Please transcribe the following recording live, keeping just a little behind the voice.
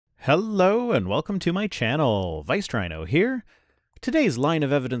Hello and welcome to my channel, Rhino here. Today's line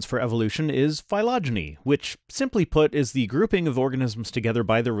of evidence for evolution is phylogeny, which, simply put, is the grouping of organisms together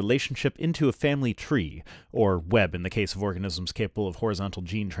by their relationship into a family tree, or web in the case of organisms capable of horizontal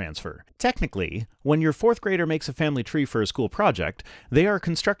gene transfer. Technically, when your fourth grader makes a family tree for a school project, they are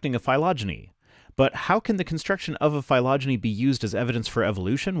constructing a phylogeny. But how can the construction of a phylogeny be used as evidence for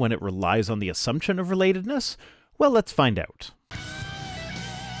evolution when it relies on the assumption of relatedness? Well, let's find out.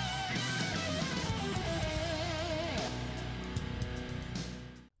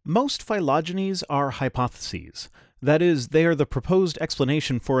 Most phylogenies are hypotheses. That is, they are the proposed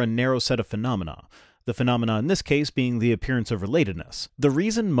explanation for a narrow set of phenomena. The phenomena in this case being the appearance of relatedness. The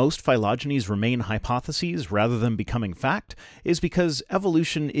reason most phylogenies remain hypotheses rather than becoming fact is because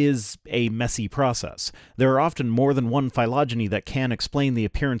evolution is a messy process. There are often more than one phylogeny that can explain the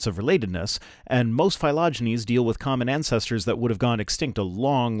appearance of relatedness, and most phylogenies deal with common ancestors that would have gone extinct a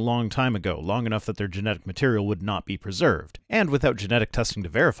long time ago, long enough that their genetic material would not be preserved. And without genetic testing to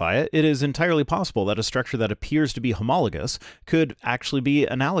verify it, it is entirely possible that a structure that appears to be homologous could actually be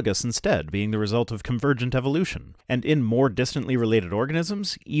analogous instead, being the result of convergent evolution. And in more distantly related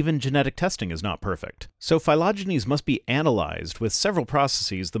organisms, even genetic testing is not perfect. So phylogenies must be analyzed with several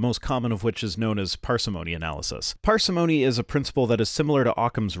processes, the most common of which is known as parsimony analysis. Parsimony is a principle that is similar to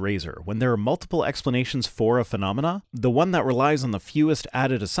Occam's razor. When there are multiple explanations for a phenomena, the one that relies on the fewest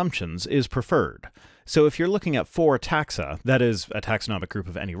added assumptions is preferred. So if you're looking at 4 taxa, that is a taxonomic group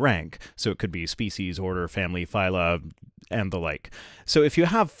of any rank, so it could be species, order, family, phyla, and the like. So if you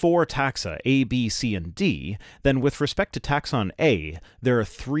have 4 taxa, A, B, C, and D, then with respect to taxon A, there are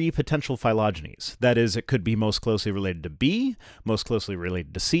 3 potential phylogenies. That is, it could be most closely related to B, most closely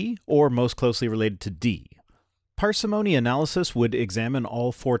related to C, or most closely related to D. Parsimony analysis would examine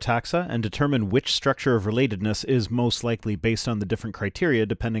all 4 taxa and determine which structure of relatedness is most likely based on the different criteria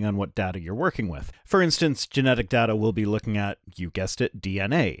depending on what data you're working with. For instance, genetic data will be looking at, you guessed it,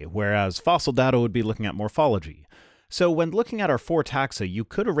 DNA, whereas fossil data would be looking at morphology. So when looking at our 4 taxa, you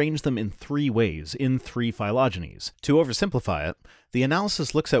could arrange them in 3 ways, in 3 phylogenies. To oversimplify it, the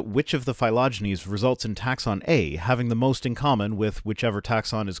analysis looks at which of the phylogenies results in taxon A having the most in common with whichever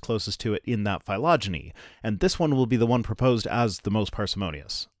taxon is closest to it in that phylogeny, and this one will be the one proposed as the most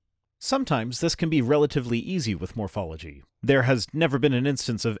parsimonious. Sometimes this can be relatively easy with morphology. There has never been an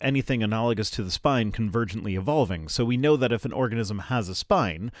instance of anything analogous to the spine convergently evolving, so we know that if an organism has a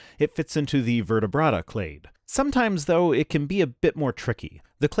spine, it fits into the vertebrata clade. Sometimes, though, it can be a bit more tricky.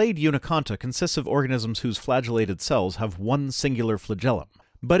 The clade Uniconta consists of organisms whose flagellated cells have one singular flagellum.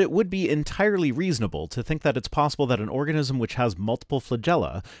 But it would be entirely reasonable to think that it's possible that an organism which has multiple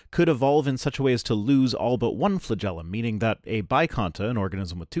flagella could evolve in such a way as to lose all but one flagellum, meaning that a biconta, an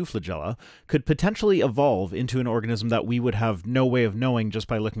organism with 2 flagella, could potentially evolve into an organism that we would have no way of knowing just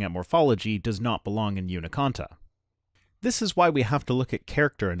by looking at morphology does not belong in Uniconta. This is why we have to look at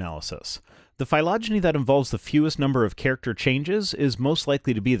character analysis. The phylogeny that involves the fewest number of character changes is most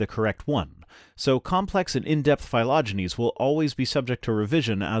likely to be the correct one, so complex and in-depth phylogenies will always be subject to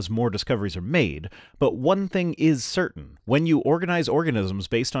revision as more discoveries are made, but one thing is certain. When you organize organisms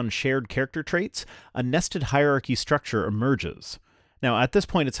based on shared character traits, a nested hierarchy structure emerges. Now, at this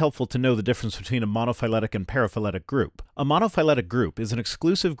point, it's helpful to know the difference between a monophyletic and paraphyletic group. A monophyletic group is an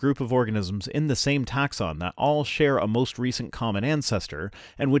exclusive group of organisms in the same taxon that all share a most recent common ancestor,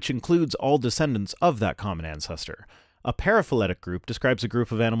 and which includes all descendants of that common ancestor. A paraphyletic group describes a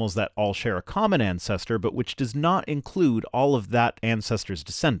group of animals that all share a common ancestor, but which does not include all of that ancestor's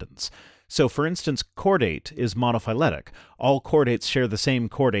descendants. So, for instance, chordate is monophyletic. All chordates share the same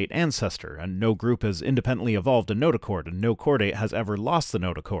chordate ancestor, and no group has independently evolved a notochord, and no chordate has ever lost the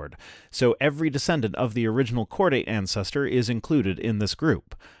notochord. So every descendant of the original chordate ancestor is included in this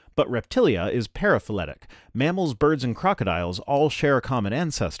group. But reptilia is paraphyletic. Mammals, birds, and crocodiles all share a common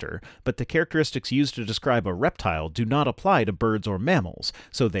ancestor, but the characteristics used to describe a reptile do not apply to birds or mammals,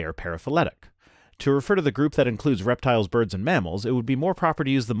 so they are paraphyletic. To refer to the group that includes reptiles, birds, and mammals, it would be more proper to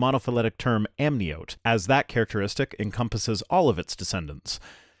use the monophyletic term amniote, as that characteristic encompasses all of its descendants.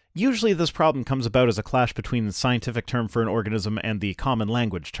 Usually this problem comes about as a clash between the scientific term for an organism and the common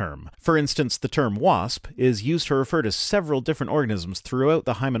language term. For instance, the term wasp is used to refer to several different organisms throughout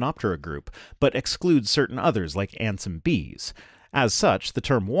the Hymenoptera group, but excludes certain others like ants and bees. As such, the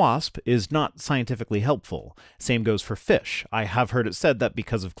term wasp is not scientifically helpful. Same goes for fish. I have heard it said that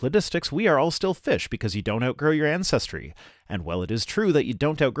because of cladistics, we are all still fish because you don't outgrow your ancestry. And while it is true that you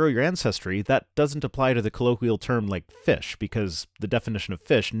don't outgrow your ancestry, that doesn't apply to the colloquial term like fish, because the definition of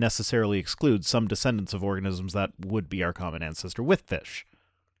fish necessarily excludes some descendants of organisms that would be our common ancestor with fish.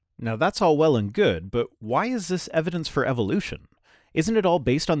 Now that's all well and good, but why is this evidence for evolution? Isn't it all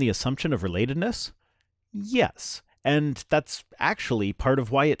based on the assumption of relatedness? Yes, and that's actually part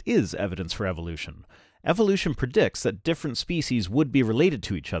of why it is evidence for evolution. Evolution predicts that different species would be related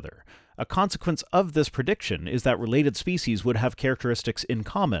to each other. A consequence of this prediction is that related species would have characteristics in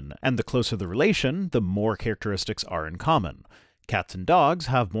common, and the closer the relation, the more characteristics are in common. Cats and dogs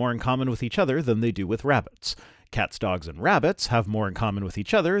have more in common with each other than they do with rabbits. Cats, dogs, and rabbits have more in common with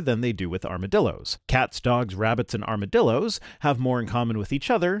each other than they do with armadillos. Cats, dogs, rabbits, and armadillos have more in common with each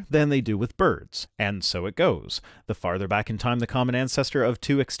other than they do with birds. And so it goes. The farther back in time the common ancestor of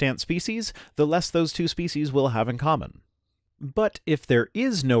two extant species, the less those two species will have in common. But if there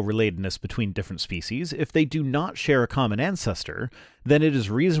is no relatedness between different species, if they do not share a common ancestor, then it is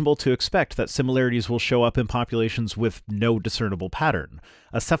reasonable to expect that similarities will show up in populations with no discernible pattern.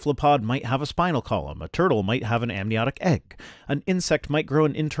 A cephalopod might have a spinal column, a turtle might have an amniotic egg, an insect might grow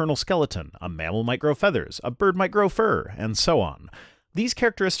an internal skeleton, a mammal might grow feathers, a bird might grow fur, and so on. These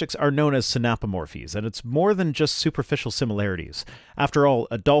characteristics are known as synapomorphies, and it's more than just superficial similarities. After all,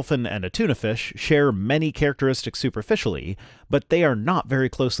 a dolphin and a tuna fish share many characteristics superficially, but they are not very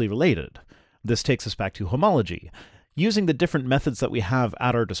closely related. This takes us back to homology. Using the different methods that we have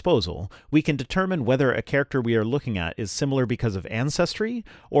at our disposal, we can determine whether a character we are looking at is similar because of ancestry,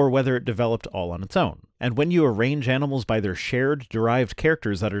 or whether it developed all on its own. And when you arrange animals by their shared, derived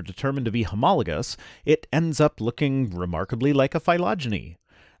characters that are determined to be homologous, it ends up looking remarkably like a phylogeny.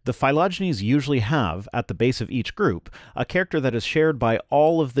 The phylogenies usually have, at the base of each group, a character that is shared by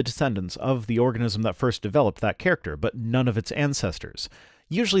all of the descendants of the organism that first developed that character, but none of its ancestors.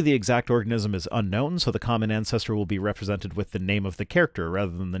 Usually the exact organism is unknown, so the common ancestor will be represented with the name of the character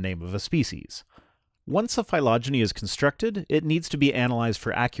rather than the name of a species. Once a phylogeny is constructed, it needs to be analyzed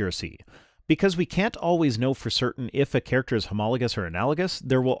for accuracy. Because we can't always know for certain if a character is homologous or analogous,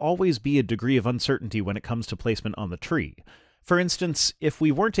 there will always be a degree of uncertainty when it comes to placement on the tree. For instance, if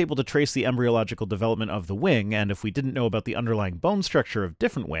we weren't able to trace the embryological development of the wing, and if we didn't know about the underlying bone structure of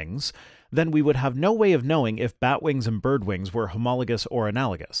different wings, then we would have no way of knowing if bat wings and bird wings were homologous or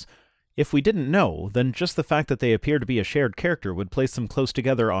analogous. If we didn't know, then just the fact that they appear to be a shared character would place them close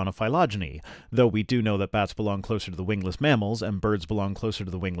together on a phylogeny, though we do know that bats belong closer to the wingless mammals and birds belong closer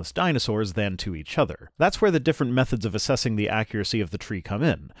to the wingless dinosaurs than to each other. That's where the different methods of assessing the accuracy of the tree come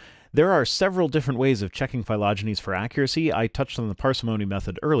in. There are several different ways of checking phylogenies for accuracy. I touched on the parsimony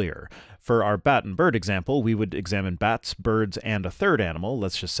method earlier. For our bat and bird example, we would examine bats, birds, and a third animal,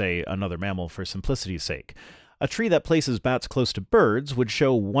 let's just say another mammal for simplicity's sake. A tree that places bats close to birds would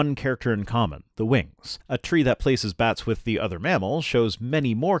show one character in common, the wings. A tree that places bats with the other mammal shows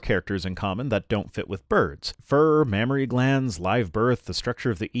many more characters in common that don't fit with birds. Fur, mammary glands, live birth, the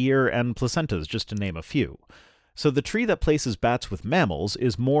structure of the ear, and placentas, just to name a few. So the tree that places bats with mammals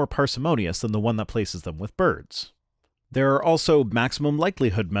is more parsimonious than the one that places them with birds. There are also maximum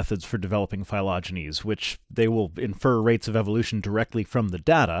likelihood methods for developing phylogenies, which they will infer rates of evolution directly from the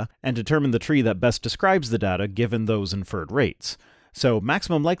data, and determine the tree that best describes the data given those inferred rates. So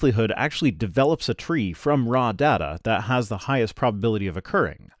maximum likelihood actually develops a tree from raw data that has the highest probability of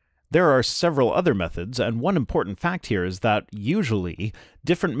occurring. There are several other methods, and one important fact here is that, usually,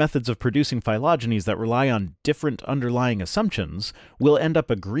 different methods of producing phylogenies that rely on different underlying assumptions will end up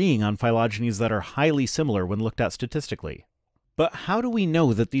agreeing on phylogenies that are highly similar when looked at statistically. But how do we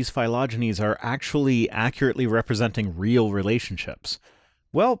know that these phylogenies are actually accurately representing real relationships?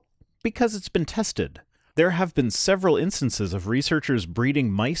 Well, because it's been tested. There have been several instances of researchers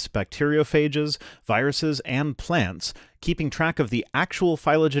breeding mice, bacteriophages, viruses, and plants, keeping track of the actual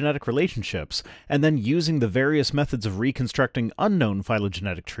phylogenetic relationships, and then using the various methods of reconstructing unknown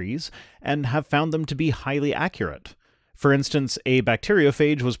phylogenetic trees, and have found them to be highly accurate. For instance, a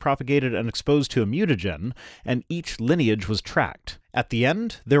bacteriophage was propagated and exposed to a mutagen, and each lineage was tracked. At the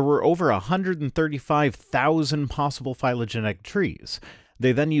end, there were over 135,000 possible phylogenetic trees.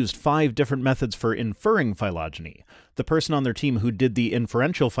 They then used 5 different methods for inferring phylogeny. The person on their team who did the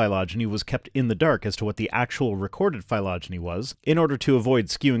inferential phylogeny was kept in the dark as to what the actual recorded phylogeny was, in order to avoid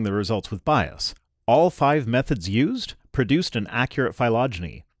skewing the results with bias. All 5 methods used produced an accurate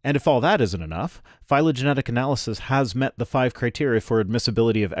phylogeny. And if all that isn't enough, phylogenetic analysis has met the 5 criteria for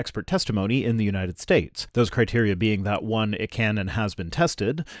admissibility of expert testimony in the United States. Those criteria being that 1, it can and has been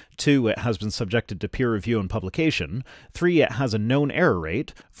tested, 2, it has been subjected to peer review and publication, 3, it has a known error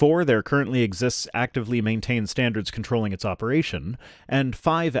rate, 4, there currently exists actively maintained standards controlling its operation, and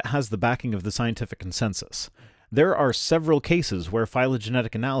 5, it has the backing of the scientific consensus. There are several cases where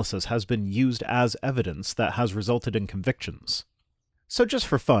phylogenetic analysis has been used as evidence that has resulted in convictions. So just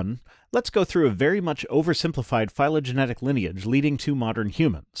for fun, let's go through a very much oversimplified phylogenetic lineage leading to modern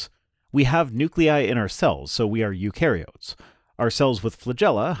humans. We have nuclei in our cells, so we are eukaryotes. Our cells with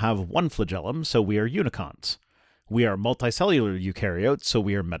flagella have one flagellum, so we are uniconts. We are multicellular eukaryotes, so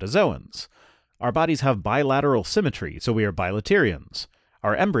we are metazoans. Our bodies have bilateral symmetry, so we are bilaterians.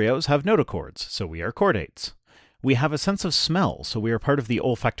 Our embryos have notochords, so we are chordates. We have a sense of smell, so we are part of the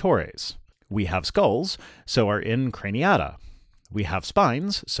olfactores. We have skulls, so are in craniata. We have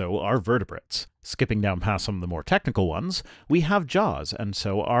spines, so are vertebrates. Skipping down past some of the more technical ones, we have jaws, and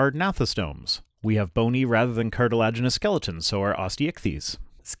so are gnathostomes. We have bony rather than cartilaginous skeletons, so are osteichthyes.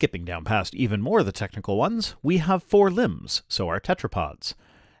 Skipping down past even more of the technical ones, we have 4 limbs, so are tetrapods.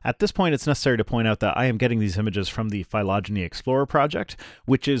 At this point, it's necessary to point out that I am getting these images from the Phylogeny Explorer project,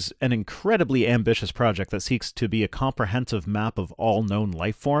 which is an incredibly ambitious project that seeks to be a comprehensive map of all known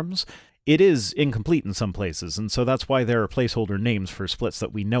life forms. It is incomplete in some places, and so that's why there are placeholder names for splits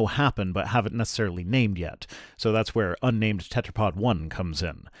that we know happen but haven't necessarily named yet. So that's where unnamed tetrapod 1 comes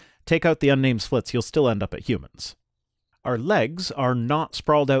in. Take out the unnamed splits, you'll still end up at humans. Our legs are not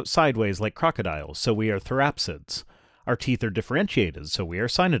sprawled out sideways like crocodiles, so we are therapsids. Our teeth are differentiated, so we are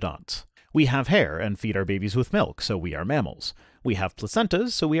cynodonts. We have hair and feed our babies with milk, so we are mammals. We have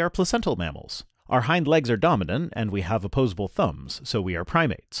placentas, so we are placental mammals. Our hind legs are dominant, and we have opposable thumbs, so we are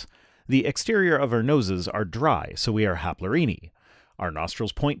primates. The exterior of our noses are dry, so we are Haplorini. Our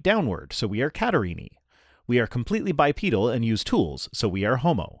nostrils point downward, so we are Catarrhini. We are completely bipedal and use tools, so we are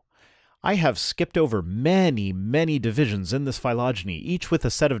Homo. I have skipped over many divisions in this phylogeny, each with a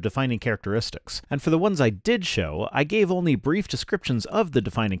set of defining characteristics, and for the ones I did show, I gave only brief descriptions of the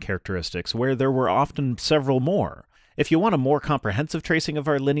defining characteristics, where there were often several more. If you want a more comprehensive tracing of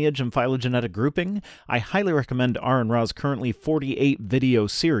our lineage and phylogenetic grouping, I highly recommend R and Ra's currently 48-video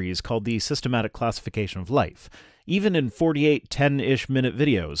series called the Systematic Classification of Life. Even in 48 10-ish minute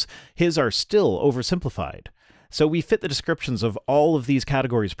videos, his are still oversimplified. So we fit the descriptions of all of these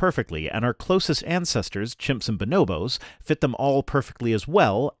categories perfectly, and our closest ancestors, chimps and bonobos, fit them all perfectly as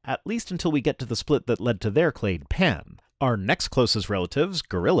well, at least until we get to the split that led to their clade Pan. Our next closest relatives,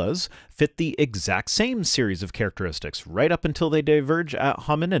 gorillas, fit the exact same series of characteristics, right up until they diverge at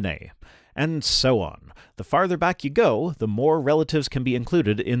homininae. And so on. The farther back you go, the more relatives can be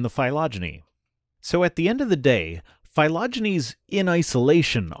included in the phylogeny. So at the end of the day, phylogenies in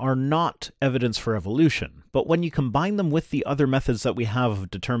isolation are not evidence for evolution, but when you combine them with the other methods that we have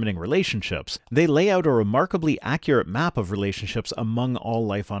of determining relationships, they lay out a remarkably accurate map of relationships among all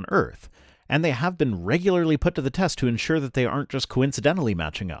life on Earth, and they have been regularly put to the test to ensure that they aren't just coincidentally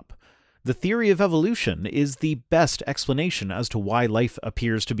matching up. The theory of evolution is the best explanation as to why life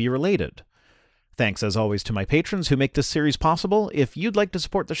appears to be related. Thanks as always to my patrons who make this series possible. If you'd like to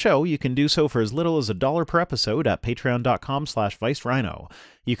support the show, you can do so for as little as $1 per episode at patreon.com/ViceRhino.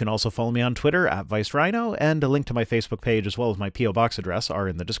 You can also follow me on Twitter at ViceRhino, and a link to my Facebook page as well as my P.O. Box address are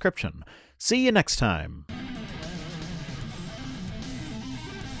in the description. See you next time!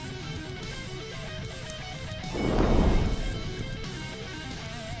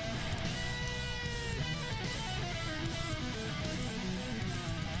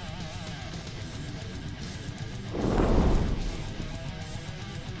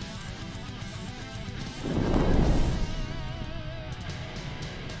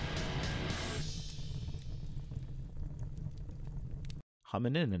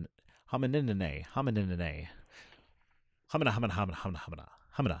 Homininae. Homininae. Homininae.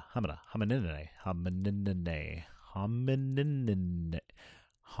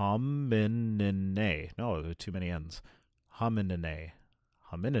 No, there are too many N's. Homininae.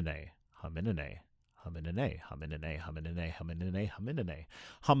 Homininae. Homininae. Homininae. Homininae. Homininae. Homininae. Homininae. Homininae.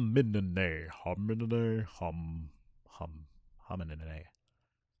 Homininae. Homininae.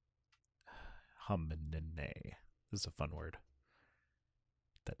 Homininae. This is a fun word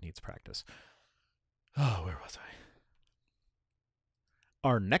that needs practice. Oh, where was I?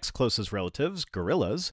 Our next closest relatives, gorillas,